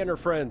Carrie and her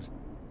friends.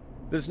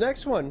 This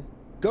next one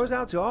goes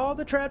out to all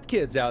the trapped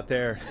kids out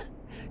there.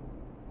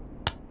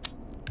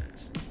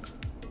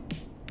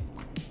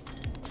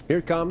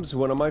 Here comes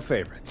one of my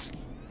favorites.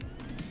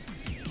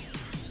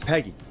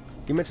 Peggy,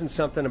 you mentioned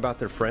something about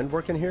their friend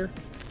working here?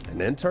 An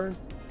intern?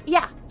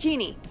 Yeah,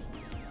 Jeannie.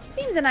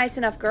 Seems a nice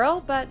enough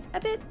girl, but a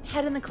bit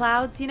head in the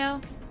clouds, you know?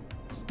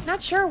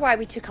 Not sure why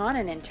we took on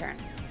an intern.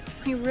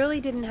 We really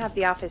didn't have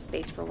the office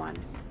space for one.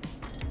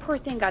 Poor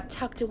thing got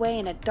tucked away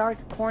in a dark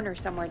corner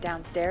somewhere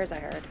downstairs, I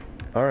heard.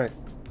 All right,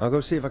 I'll go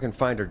see if I can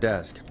find her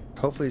desk.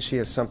 Hopefully she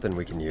has something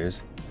we can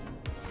use.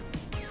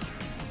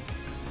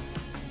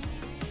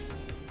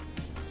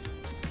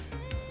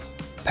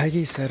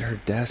 Peggy said her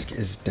desk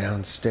is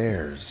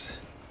downstairs.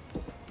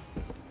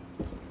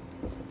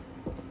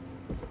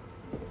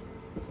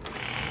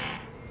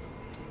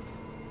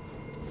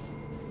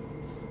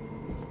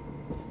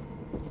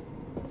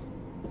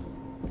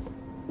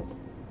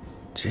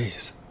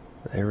 Jeez,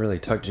 they really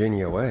tucked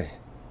Jeannie away.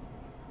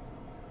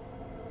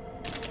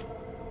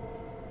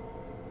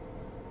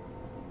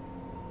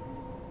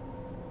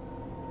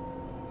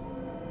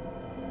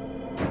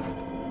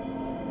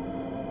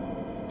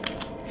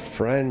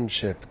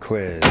 Friendship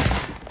quiz.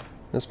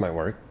 This might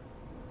work.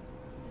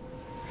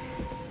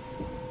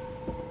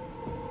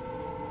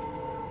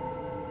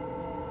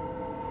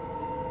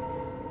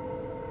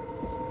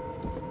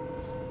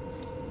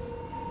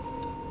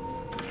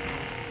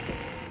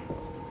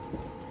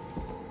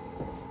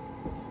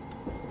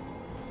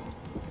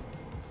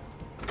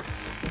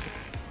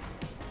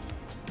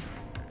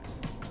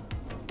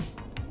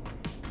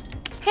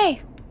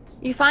 Hey,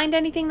 you find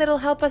anything that'll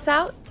help us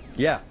out?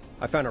 Yeah,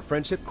 I found a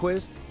friendship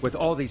quiz with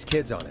all these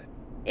kids on it.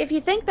 If you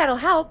think that'll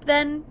help,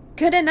 then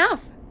good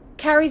enough.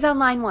 Carrie's on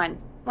line 1,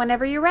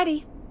 whenever you're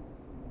ready.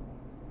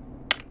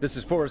 This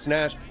is Forrest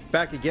Nash,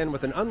 back again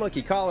with an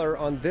unlucky caller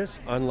on this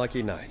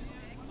unlucky night.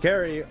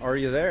 Carrie, are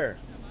you there?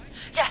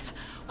 Yes,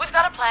 we've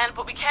got a plan,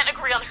 but we can't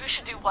agree on who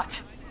should do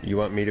what. You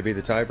want me to be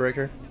the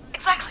tiebreaker?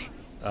 Exactly.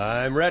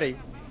 I'm ready.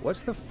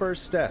 What's the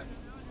first step?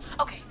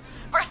 Okay,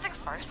 first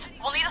things first,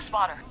 we'll need a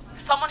spotter.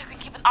 Someone who can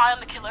keep an eye on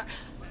the killer.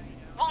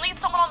 We'll need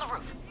someone on the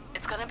roof.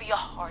 It's gonna be a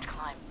hard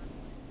climb.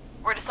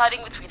 We're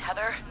deciding between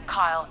Heather,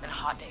 Kyle, and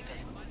Hot David.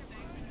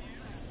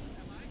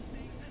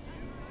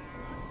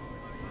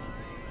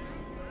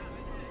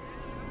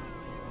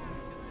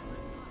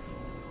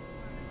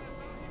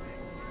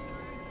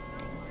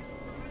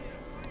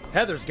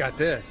 Heather's got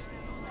this.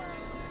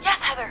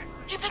 Yes, Heather,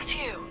 he picked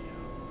you.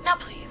 Now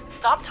please,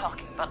 stop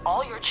talking about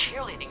all your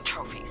cheerleading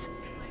trophies.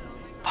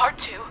 Part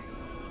 2.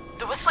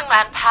 The Whistling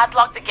Man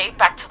padlocked the gate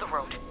back to the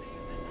road.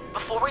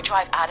 Before we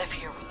drive out of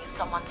here, we need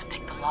someone to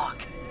pick the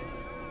lock.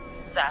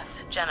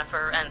 Seth,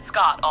 Jennifer, and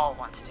Scott all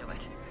want to do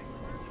it.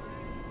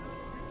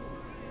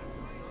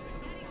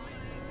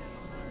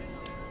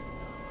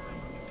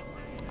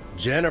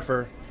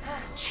 Jennifer.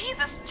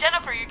 Jesus,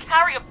 Jennifer, you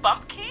carry a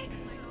bump key?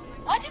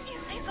 Why didn't you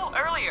say so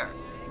earlier?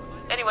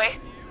 Anyway,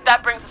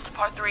 that brings us to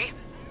part 3.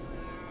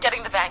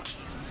 Getting the van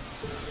keys.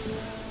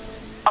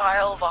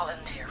 I'll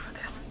volunteer for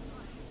this.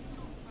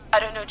 I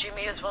don't know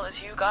Jimmy as well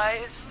as you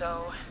guys,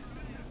 so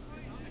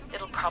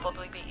it'll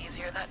probably be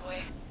easier that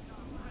way.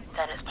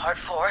 Then it's part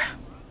 4.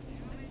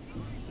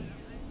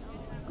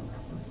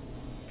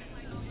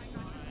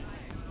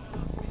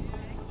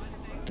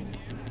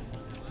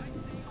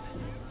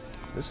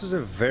 This is a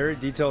very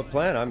detailed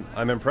plan.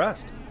 I'm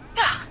impressed.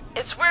 Yeah,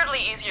 it's weirdly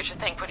easier to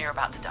think when you're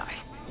about to die.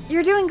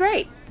 You're doing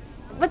great.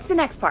 What's the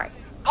next part?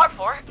 Part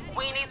 4,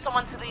 we need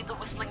someone to lead the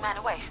whistling man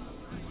away.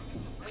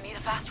 We need a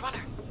fast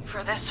runner.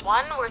 For this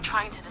one, we're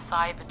trying to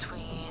decide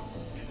between...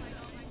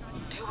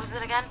 Who was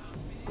it again?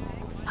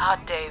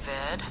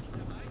 David,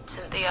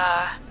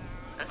 Cynthia,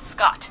 and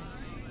Scott.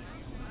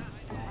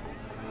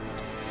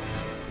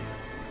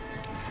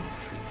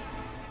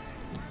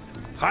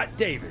 Hot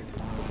David.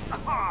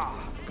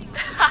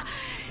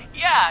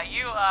 Yeah,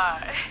 you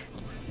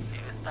do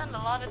spend a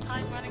lot of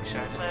time running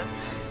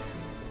shirtless.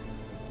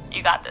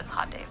 You got this,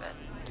 Hot David.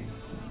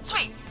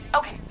 Sweet.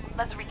 Okay,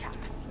 let's recap.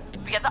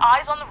 We get the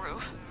eyes on the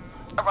roof.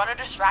 A runner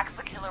distracts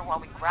the killer while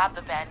we grab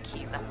the van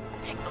keys and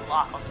pick the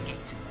lock on the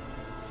gate.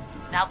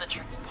 Now the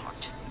tricky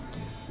part.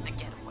 The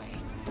getaway.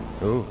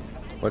 Ooh,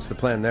 what's the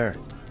plan there?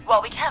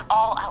 Well, we can't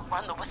all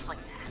outrun the whistling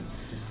man.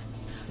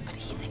 But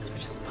he thinks we're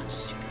just a bunch of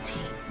stupid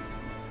teens.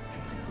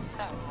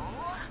 So,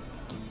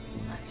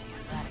 let's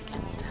use that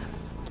against him.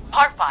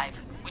 Part 5.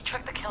 We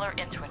trick the killer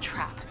into a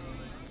trap.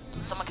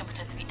 Someone can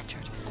pretend to be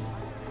injured.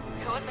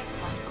 Who would make the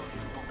most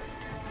believable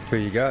bait? Who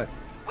you got?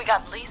 We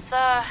got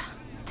Lisa,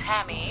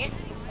 Tammy,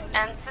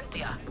 and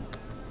Cynthia.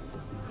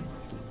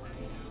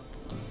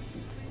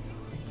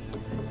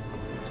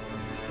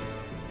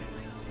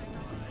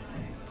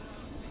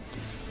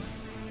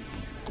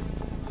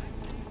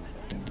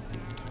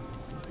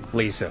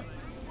 Lisa.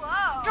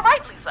 Whoa. You're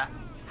right, Lisa.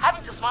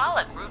 Having to smile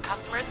at rude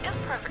customers is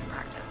perfect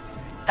practice.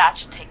 That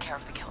should take care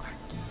of the killer.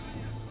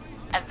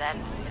 And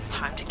then it's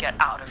time to get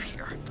out of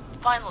here.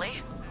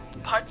 Finally,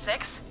 part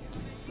 6.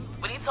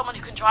 We need someone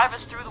who can drive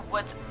us through the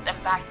woods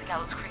and back to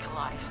Gallows Creek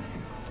alive.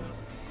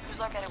 Who's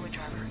our getaway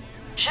driver?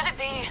 Should it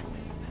be...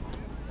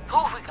 Who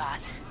have we got?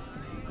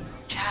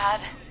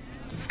 Chad?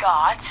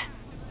 Scott?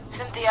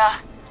 Cynthia?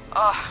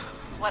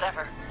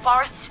 Whatever.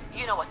 Forrest,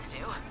 you know what to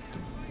do.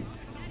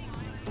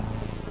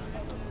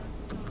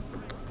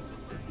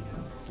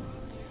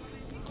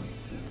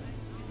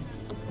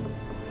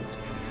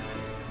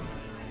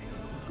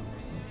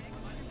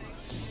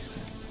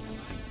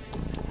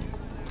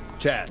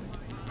 Chad.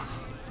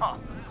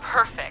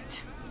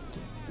 Perfect.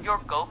 Your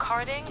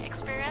go-karting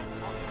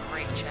experience will be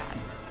great, Chad.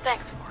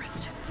 Thanks,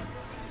 Forrest.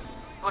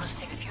 We'll just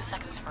take a few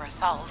seconds for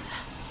ourselves,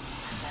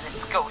 and then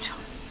it's go time.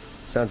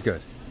 Sounds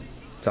good.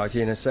 Talk to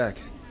you in a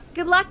sec.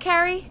 Good luck,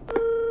 Carrie.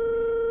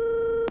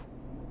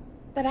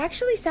 That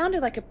actually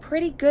sounded like a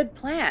pretty good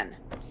plan.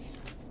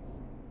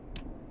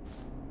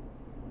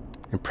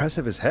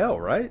 Impressive as hell,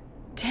 right?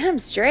 Damn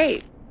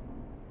straight.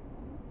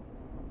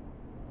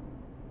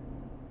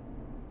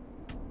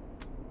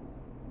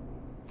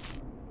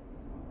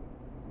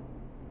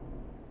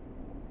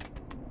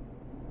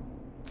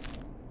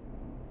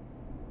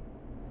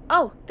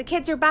 Oh, the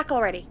kids are back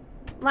already.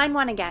 Line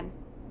 1 again.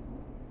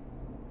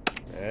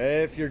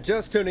 If you're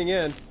just tuning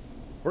in,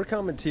 we're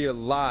coming to you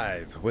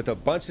live with a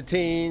bunch of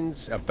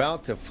teens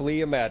about to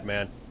flee a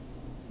madman.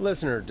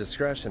 Listener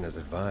discretion is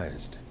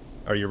advised.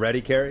 Are you ready,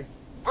 Carrie?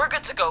 We're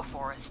good to go,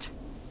 Forrest.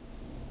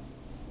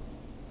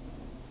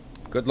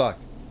 Good luck.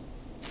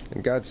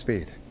 And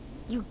Godspeed.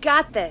 You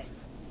got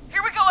this.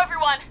 Here we go,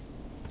 everyone!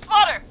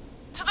 Spotter!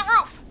 To the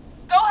roof!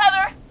 Go,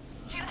 Heather!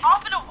 She's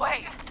off and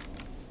away!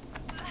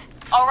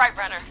 All right,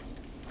 Brenner.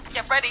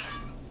 Get ready.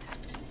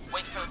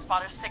 Wait for the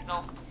spotter's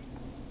signal.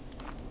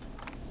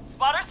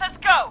 Spotter says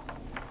go!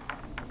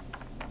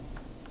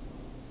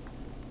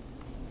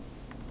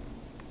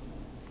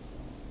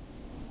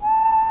 He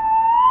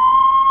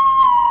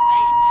took the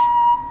bait.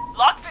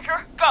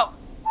 Lockpicker, go!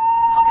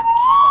 I'll get the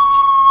keys off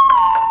Jimmy.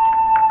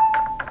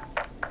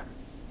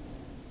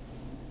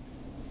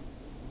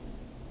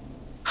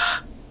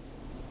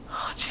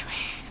 Oh,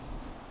 Jimmy.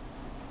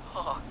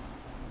 Oh,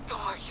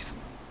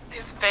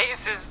 his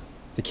face is...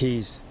 The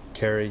keys,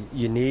 Carrie.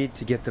 You need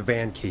to get the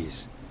van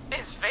keys.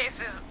 His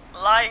face is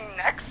lying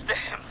next to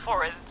him,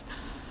 Forrest.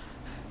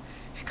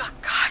 He got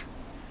cut.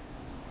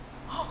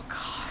 Oh,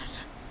 God.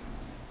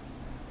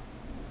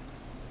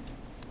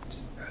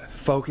 Just,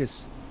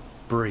 focus.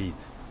 Breathe.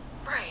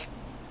 Right.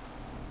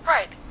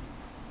 Right.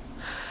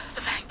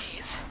 The van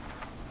keys.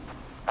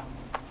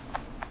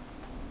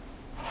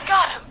 We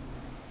got him.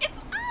 It's...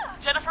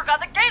 Jennifer got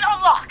the gate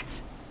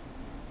unlocked.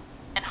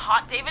 And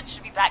Hot David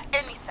should be back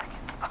any second.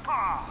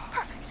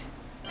 Perfect.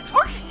 It's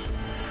working.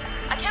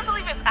 I can't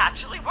believe it's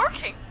actually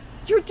working.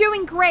 You're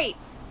doing great.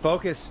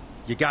 Focus.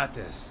 You got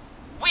this.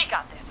 We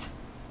got this.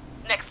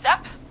 Next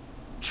step,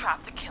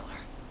 trap the killer.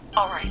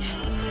 All right.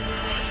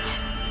 Wait.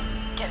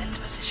 Get into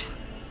position.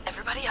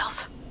 Everybody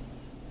else,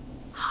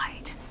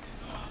 hide.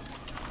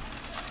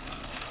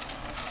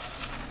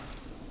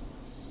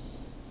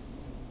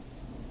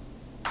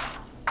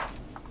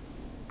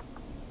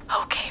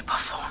 Okay,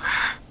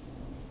 performer.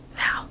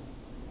 Now,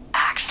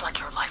 act like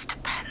your life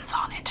depends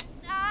on it.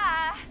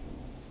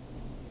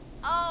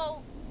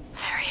 Oh.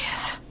 There he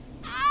is.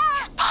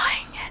 He's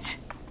buying it.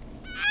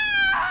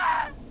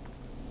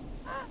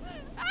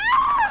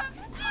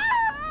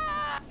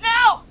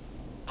 Now!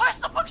 Push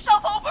the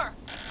bookshelf over!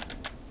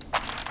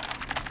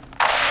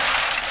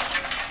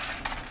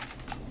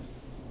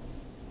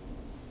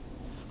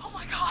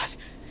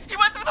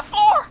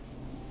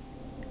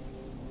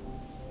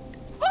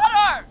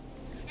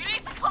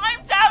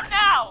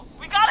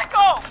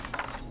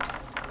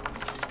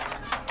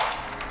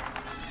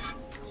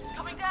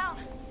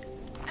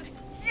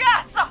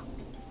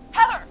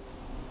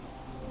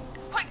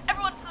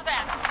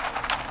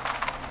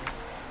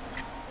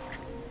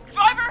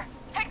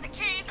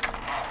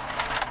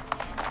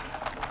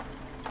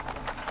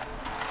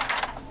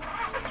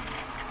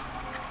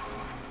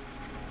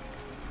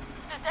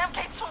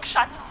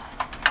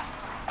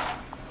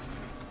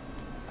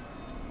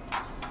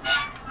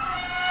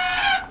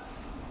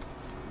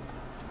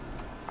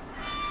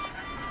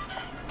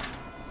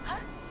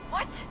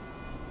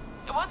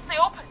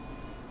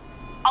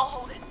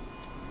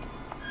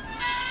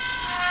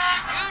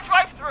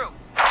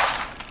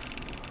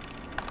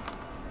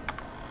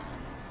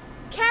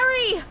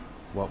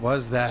 What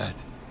was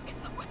that?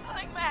 It's a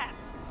whistling man.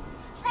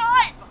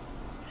 Drive!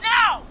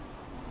 Now!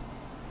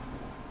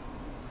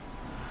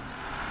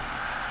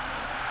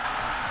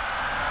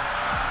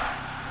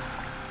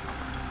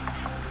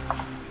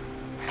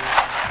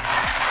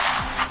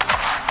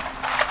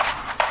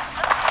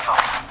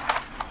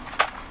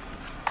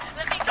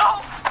 Let me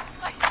go!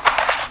 Let's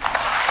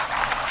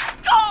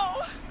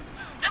go!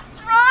 Just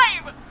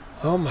drive!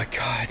 Oh my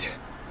god.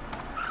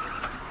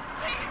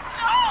 Please,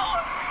 no!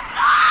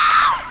 No!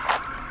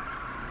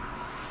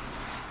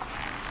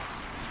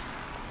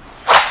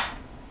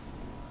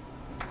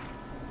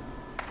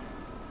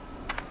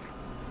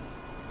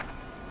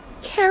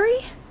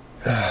 Carrie?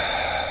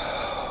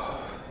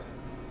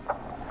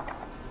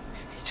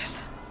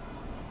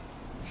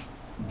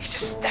 He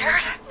just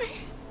stared at me.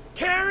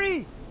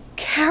 Carrie!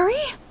 Carrie?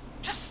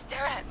 Just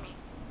stared at me.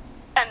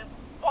 And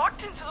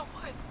walked into the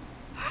woods.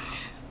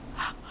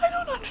 I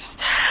don't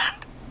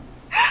understand.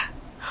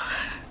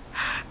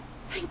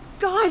 Thank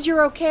God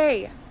you're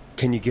okay.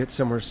 Can you get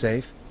somewhere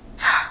safe?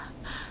 I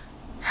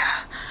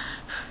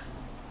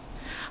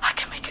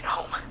can make it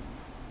home.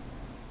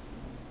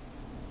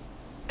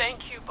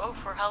 Thank you both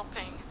for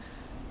helping.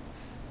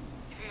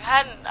 If you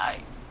hadn't,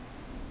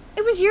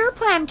 It was your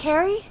plan,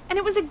 Carrie, and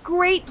it was a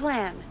great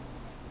plan.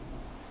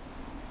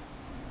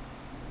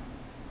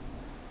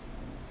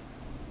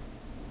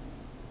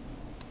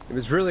 It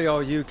was really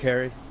all you,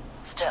 Carrie.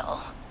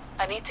 Still,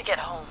 I need to get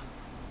home.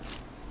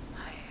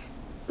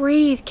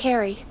 Breathe,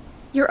 Carrie.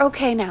 You're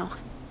okay now.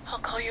 I'll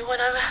call you when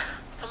I'm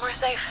somewhere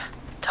safe.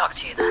 Talk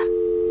to you then.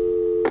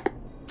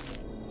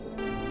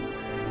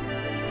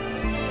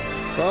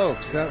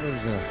 Folks, that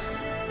was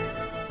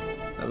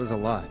a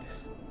lot.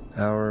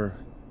 Our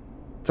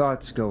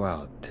thoughts go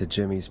out to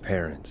Jimmy's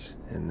parents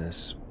in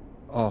this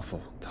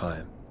awful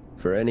time.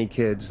 For any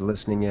kids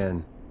listening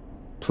in,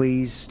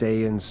 please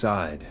stay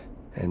inside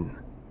and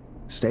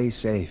stay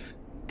safe.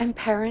 And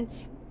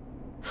parents,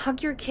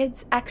 hug your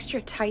kids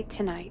extra tight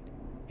tonight.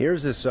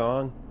 Here's a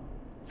song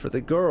for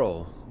the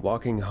girl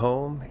walking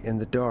home in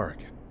the dark.